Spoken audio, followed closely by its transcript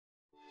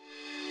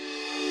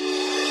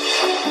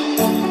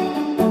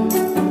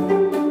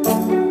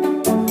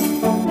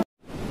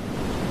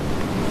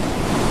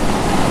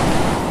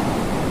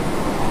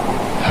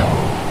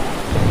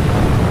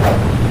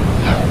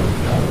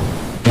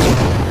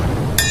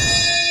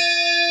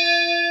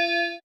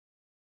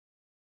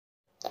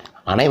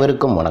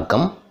அனைவருக்கும்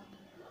வணக்கம்.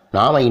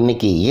 நாம்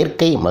இன்றைக்கி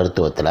இயற்கை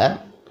மருத்துவத்தில்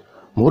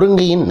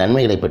முருங்கையின்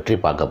நன்மைகளை பற்றி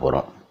பார்க்க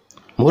போகிறோம்.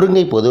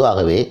 முருங்கை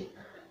பொதுவாகவே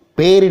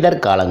பேரிடர்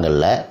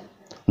காலங்களில்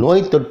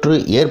நோய் தொற்று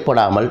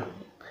ஏற்படாமல்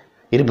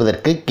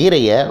இருப்பதற்கு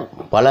கீரையை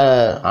பல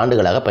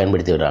ஆண்டுகளாக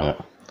பயன்படுத்தி வர்றாங்க.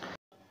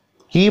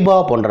 கீபா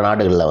போன்ற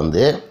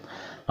நாடுகளில்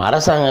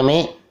அரசாங்கமே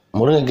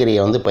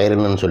முருங்கைக்கீரையை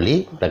பயிரிடணும்னு சொல்லி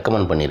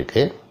ரெக்கமெண்ட்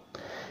பண்ணியிருக்கு.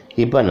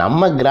 இப்போ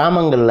நம்ம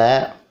கிராமங்களில்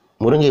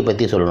முருங்கை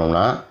பற்றி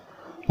சொல்லணும்னா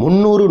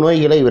 300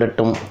 நோய்களை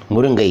விரட்டும்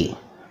முருங்கை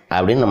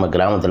அப்படின்னு நம்ம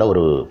கிராமத்தில்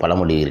ஒரு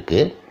பழமொழி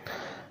இருக்குது.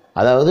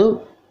 அதாவது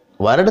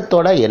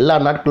வருடத்தோட எல்லா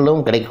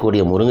நாட்களிலும்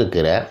கிடைக்கக்கூடிய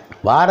முருங்கைக்கீரை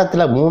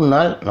வாரத்தில் 3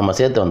 நாள் நம்ம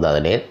சேர்த்து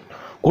வந்தாலே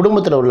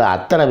குடும்பத்தில் உள்ள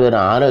அத்தனை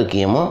பேரும்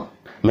ஆரோக்கியமும்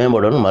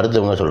மேம்படும்னு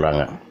மருத்துவங்க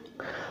சொல்கிறாங்க.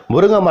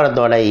 முருங்கை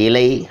மரத்தோட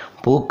இலை,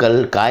 பூக்கள்,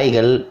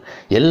 காய்கள்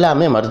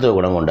எல்லாமே மருத்துவ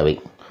குணம் கொண்டவை.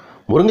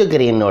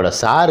 முருங்கைக்கீரையினோட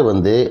சாறு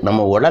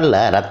நம்ம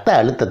உடலில் இரத்த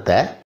அழுத்தத்தை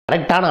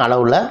கரெக்டான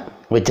அளவில்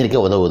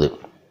வச்சிருக்க உதவுது.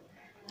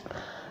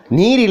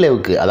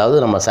 நீரிழிவுக்கு, அதாவது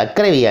நம்ம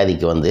சர்க்கரை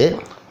வியாதிக்கு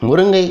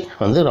முருங்கை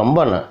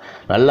ரொம்ப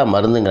நல்ல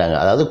மருந்துங்கிறாங்க.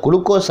 அதாவது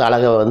குளுக்கோஸ்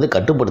அளவை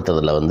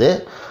கட்டுப்படுத்துறதுல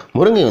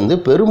முருங்கை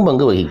பெரும்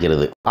பங்கு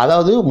வகிக்கிறது.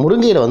 அதாவது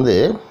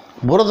முருங்கையில்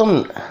புரதம்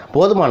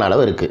போதுமான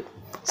அளவு இருக்குது.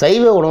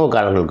 சைவ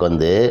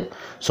உணவுக்காரர்களுக்கு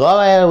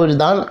சோயாவில்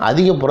தான்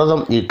அதிக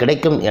புரதம்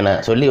கிடைக்கும் என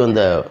சொல்லி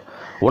வந்த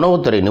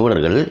உணவுத்துறை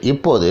நிபுணர்கள்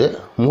இப்போது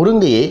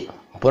முருங்கையை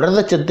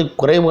புரதச்சத்து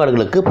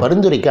குறைபாடுகளுக்கு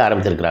பரிந்துரைக்க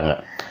ஆரம்பித்திருக்கிறாங்க.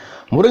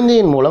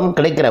 முருங்கையின் மூலம்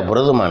கிடைக்கிற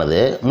புரதமானது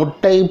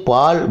முட்டை,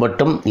 பால்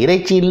மற்றும்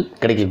இறைச்சியில்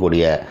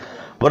கிடைக்கக்கூடிய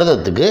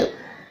புரதத்துக்கு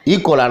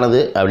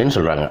ஈக்குவலானது அப்படின்னு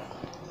சொல்கிறாங்க.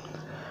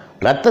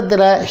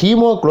 இரத்தத்தில்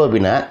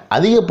ஹீமோகுளோபினை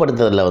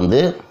அதிகப்படுத்துறதுல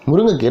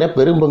முருங்கைக்கீரை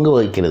பெரும்பங்கு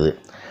வகிக்கிறது.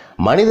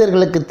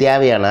 மனிதர்களுக்கு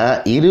தேவையான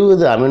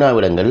 20 அமினோ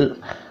அமிலங்கள்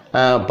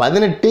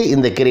 18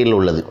 இந்த கீரையில்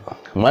உள்ளது.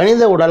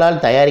 மனித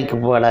உடலால்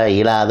தயாரிக்கப்பட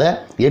இயலாத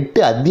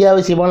 8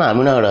 அத்தியாவசியமான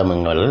அமினோ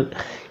அமிலங்கள்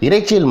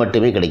இறைச்சியில்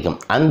மட்டுமே கிடைக்கும்.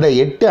 அந்த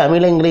 8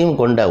 அமிலங்களையும்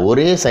கொண்ட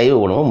ஒரே சைவ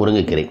உணவு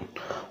முருங்கைக்கீரை.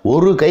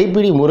 ஒரு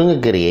கைப்பிடி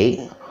முருங்கைக்கீரையை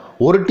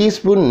 1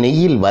 டீஸ்பூன்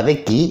நெய்யில்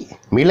வதக்கி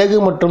மிளகு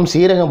மற்றும்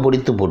சீரகம்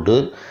பொடித்து போட்டு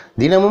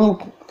தினமும்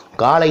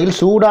காலையில்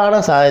சூடான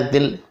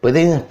சாதத்தில்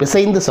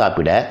பிசைந்து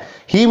சாப்பிட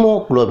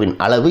ஹீமோகுளோபின்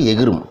அளவு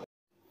எகிரும்.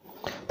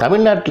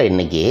 தமிழ்நாட்டில்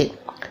இன்றைக்கி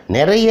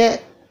நிறைய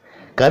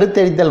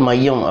கருத்தரித்தல்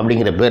மையம்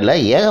அப்படிங்கிற பேரில்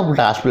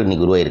ஏகப்பட்ட ஹாஸ்பிட்டல்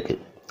இன்றைக்கி உருவாயிருக்கு.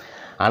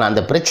 ஆனால்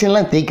அந்த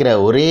பிரச்சனைலாம் தீர்க்கிற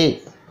ஒரே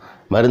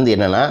மருந்து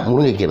என்னென்னா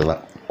முருங்கைக்கீரை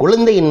தான்.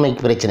 குழந்தையின்மை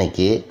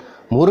பிரச்சனைக்கு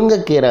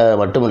முருங்கைக்கீரை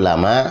மட்டும்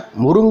இல்லாமல்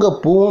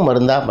முருங்கைப்பூவும்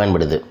மருந்தாக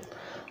பயன்படுது.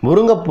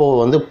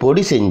 முருங்கைப்பூவை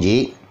பொடி செஞ்சு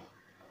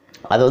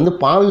அதை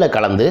பாலில்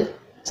கலந்து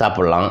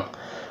சாப்பிட்லாம்.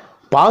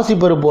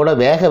 பாசிப்பருப்போடு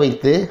வேக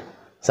வைத்து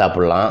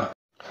சாப்பிட்லாம்.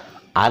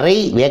 அரை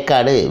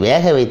வேக்காடு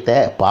வேக வைத்த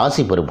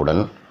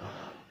பாசிப்பருப்புடன்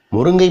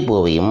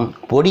முருங்கைப்பூவையும்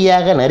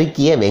பொடியாக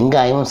நறுக்கிய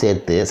வெங்காயமும்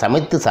சேர்த்து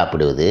சமைத்து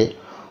சாப்பிடுவது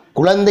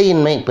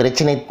குழந்தையின்மை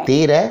பிரச்சனை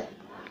தீர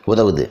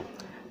உதவுது.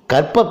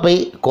 கர்ப்பப்பை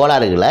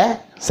கோளாறுகளை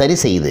சரி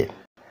செய்யுது.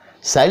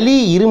 சளி,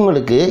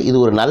 இருமலுக்கு இது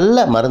ஒரு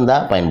நல்ல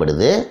மருந்தாக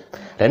பயன்படுது.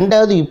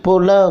 ரெண்டாவது, இப்போ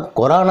உள்ள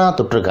கொரோனா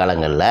தொற்று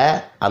காலங்களில்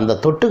அந்த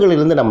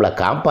தொற்றுகளிலிருந்து நம்மளை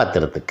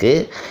காப்பாற்றுறதுக்கு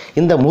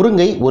இந்த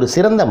முருங்கை ஒரு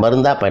சிறந்த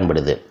மருந்தாக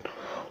பயன்படுது.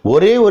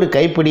 ஒரே ஒரு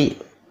கைப்பிடி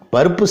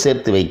பருப்பு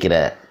சேர்த்து வைக்கிற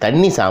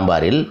தண்ணி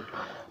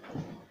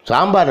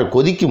சாம்பார்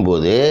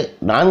கொதிக்கும்போது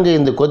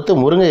 4-5 கொத்து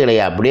முருங்கை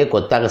இலையை அப்படியே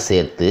கொத்தாக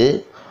சேர்த்து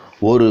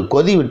ஒரு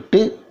கொதி விட்டு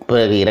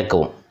பிறகு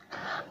இறக்கவும்.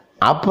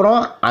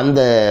 அப்புறம் அந்த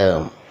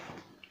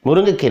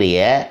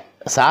முருங்கைக்கீரையை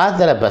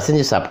சாதத்தில்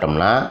பிசைஞ்சு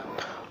சாப்பிட்டோம்னா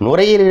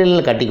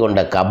நுரையீரலில் கட்டி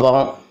கொண்ட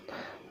கபம்,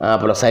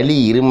 அப்புறம் சளி,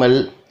 இருமல்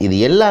இது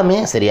எல்லாமே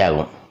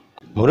சரியாகும்.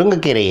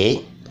 முருங்கைக்கீரையை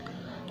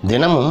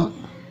தினமும்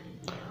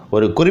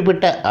ஒரு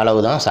குறிப்பிட்ட அளவு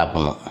தான்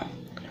சாப்பிடணும்.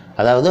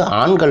 அதாவது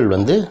ஆண்கள்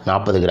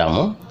 40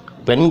 கிராமும்,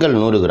 பெண்கள்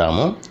 100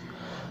 கிராமும்,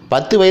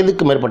 10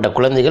 வயதுக்கு மேற்பட்ட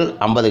குழந்தைகள்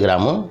 50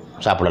 கிராமும்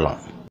சாப்பிடலாம்.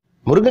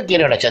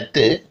 முருங்கைக்கீரையோட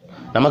சத்து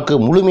நமக்கு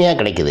முழுமையாக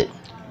கிடைக்குது.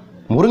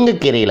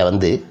 முருங்கைக்கீரையில்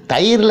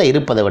தயிரில்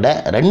இருப்பதை விட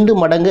 2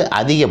 மடங்கு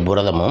அதிக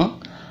புரதமும்,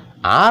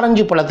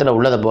 ஆரஞ்சு பழத்தில்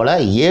உள்ளதை போல்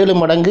 7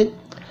 மடங்கு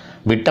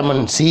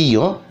விட்டமின்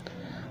சியும்,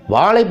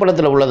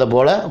 வாழைப்பழத்தில் உள்ளதை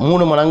போல்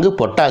 3 மடங்கு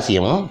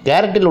பொட்டாசியமும்,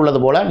 கேரட்டில்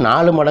உள்ளது போல்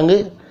 4 மடங்கு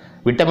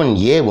விட்டமின்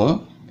ஏவும்,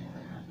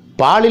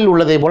 பாலில்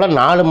உள்ளதை போல்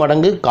 4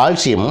 மடங்கு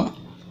கால்சியமும்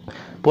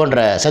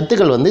போன்ற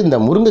சத்துக்கள் இந்த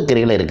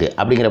முருங்கைக்கீரையில் இருக்குது.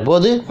 அப்படிங்கிற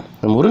போது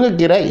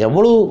முருங்கைக்கீரை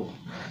எவ்வளோ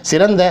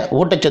சிறந்த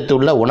ஊட்டச்சத்து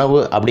உள்ள உணவு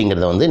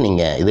அப்படிங்கிறத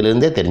நீங்கள்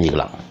இதிலிருந்தே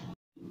தெரிஞ்சுக்கலாம்.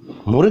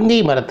 முருங்கை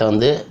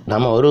மரத்தை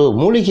நம்ம ஒரு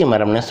மூலிகை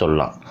மரம்னே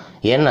சொல்லலாம்.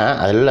 ஏன்னா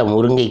அதில்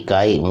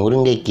முருங்கைக்காய்,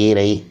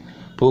 முருங்கைக்கீரை,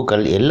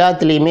 பூக்கள்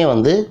எல்லாத்துலேயுமே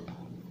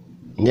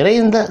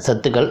நிறைந்த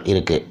சத்துக்கள்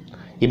இருக்குது.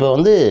 இப்போ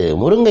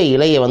முருங்கை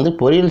இலையை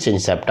பொரியல்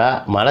செஞ்சு சாப்பிட்டா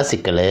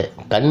மலச்சிக்கல்,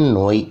 கண்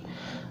நோய்,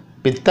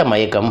 பித்த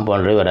மயக்கம்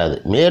போன்றவை வராது.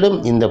 மேலும்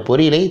இந்த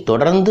பொரியலை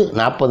தொடர்ந்து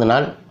 40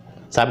 நாள்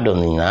சாப்பிட்டு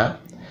வந்தீங்கன்னா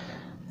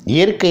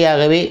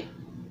இயற்கையாகவே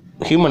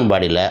ஹியூமன்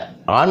பாடியில்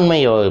ஆண்மை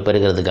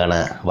பெறுகிறதுக்கான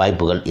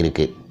வாய்ப்புகள்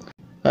இருக்குது.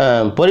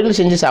 பொரியல்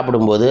செஞ்சு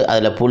சாப்பிடும்போது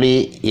அதில் புளி,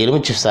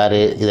 எலுமிச்சை சாறு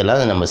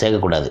இதெல்லாம் நம்ம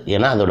சேர்க்கக்கூடாது.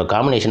 ஏன்னா அதோட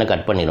காம்பினேஷனை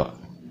கட் பண்ணிடும்.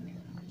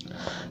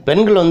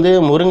 பெண்கள்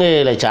முருங்கை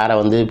இலை சாறை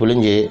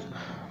பிழிஞ்சு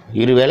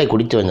 2 வேளை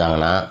குடித்து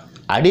வந்தாங்கன்னா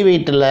அடி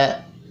வயிற்றில்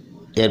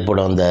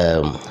ஏற்படும் அந்த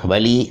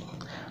வலி,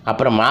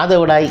 அப்புறம்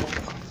மாதவிடாய்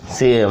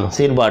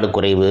சீர்பாடு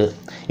குறைவு,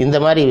 இந்த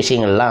மாதிரி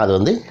விஷயங்கள்லாம் அது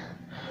வந்து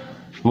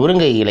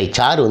முருங்கை இலை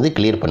சாறு வந்து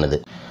கிளியர் பண்ணுது.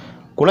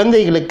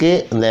 குழந்தைகளுக்கு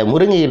இந்த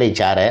முருங்கை இலை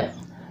சாறை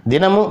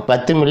தினமும்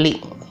 10 மில்லி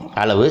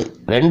அளவு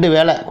 2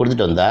 வேளை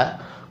கொடுத்துட்டு வந்தால்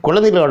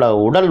குழந்தைகளோட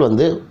உடல்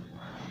வந்து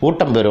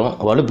ஊட்டம் பெறும்,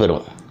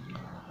 வலுப்பெறும்.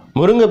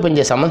 முருங்கை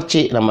பிஞ்சை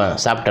சமைச்சு நம்ம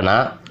சாப்பிட்டோன்னா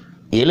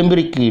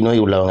எலும்பிரிக்கி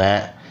நோய் உள்ளவங்க,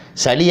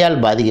 சளியால்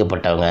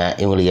பாதிக்கப்பட்டவங்க,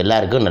 இவங்களுக்கு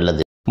எல்லாருக்கும்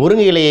நல்லது.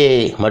 முருங்கை இலையை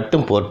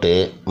மட்டும் போட்டு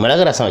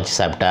மிளகு ரசம் வச்சு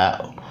சாப்பிட்டா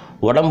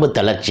உடம்பு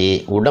தளர்ச்சி,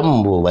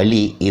 உடம்பு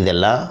வலி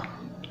இதெல்லாம்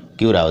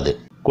க்யூர் ஆகுது.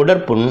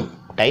 குடற்புண்,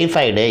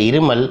 டைஃபாய்டு,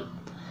 இருமல்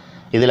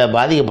இதில்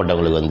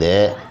பாதிக்கப்பட்டவங்களுக்கு வந்து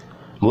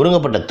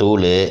முருங்கைப்பட்டை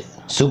தூள்,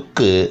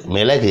 சுக்கு,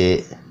 மிளகு,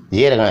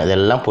 ஜீரகம்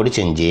இதெல்லாம் பொடி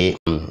செஞ்சு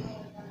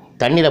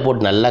தண்ணியில்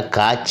போட்டு நல்லா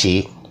காய்ச்சி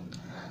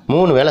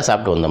 3 வேளை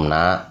சாப்பிட்டு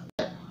வந்தோம்னா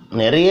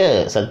நிறைய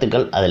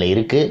சத்துக்கள் அதில்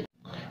இருக்குது.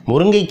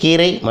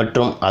 முருங்கைக்கீரை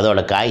மற்றும் அதோட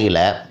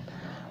காய்களை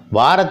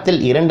வாரத்தில்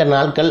 2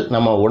 நாட்கள்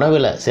நம்ம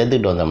உணவில்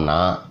சேர்த்துக்கிட்டு வந்தோம்னா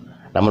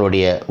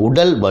நம்மளுடைய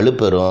உடல்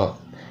வலுப்பெறும்.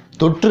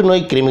 தொற்று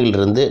நோய்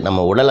கிருமிகளிலிருந்து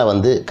நம்ம உடலை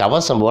வந்து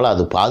கவசம் போல்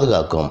அது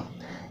பாதுகாக்கும்.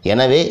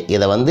 எனவே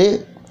இதை வந்து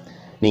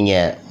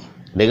நீங்கள்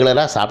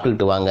ரெகுலராக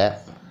சாப்பிட்டுக்கிட்டு வாங்க.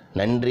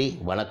 நன்றி,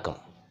 வணக்கம்.